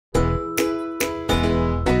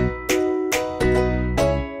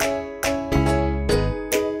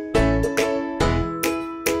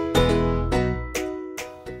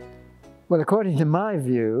Well, according to my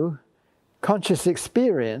view, conscious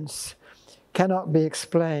experience cannot be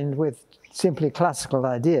explained with simply classical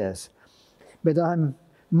ideas. But I'm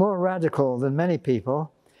more radical than many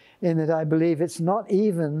people in that I believe it's not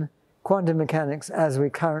even quantum mechanics as we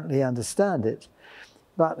currently understand it,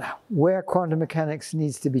 but where quantum mechanics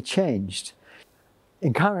needs to be changed.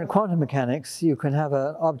 In current quantum mechanics, you can have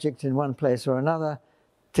an object in one place or another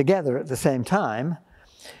together at the same time,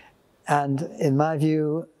 and in my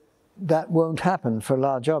view, that won't happen for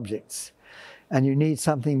large objects, and you need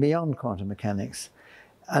something beyond quantum mechanics.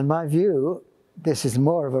 And my view, this is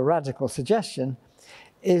more of a radical suggestion,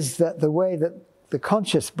 is that the way that the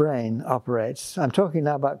conscious brain operates, I'm talking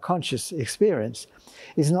now about conscious experience,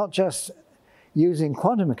 is not just using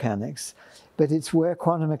quantum mechanics, but it's where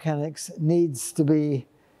quantum mechanics needs to be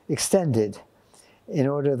extended in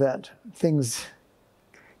order that things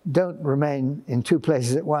don't remain in two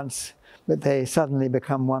places at once, but they suddenly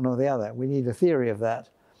become one or the other. We need a theory of that,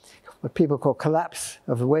 what people call collapse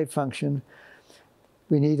of the wave function.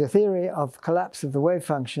 We need a theory of collapse of the wave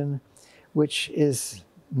function, which is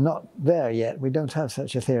not there yet. We don't have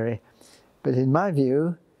such a theory. But in my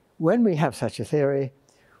view, when we have such a theory,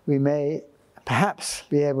 we may perhaps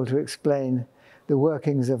be able to explain the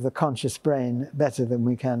workings of the conscious brain better than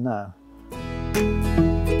we can now.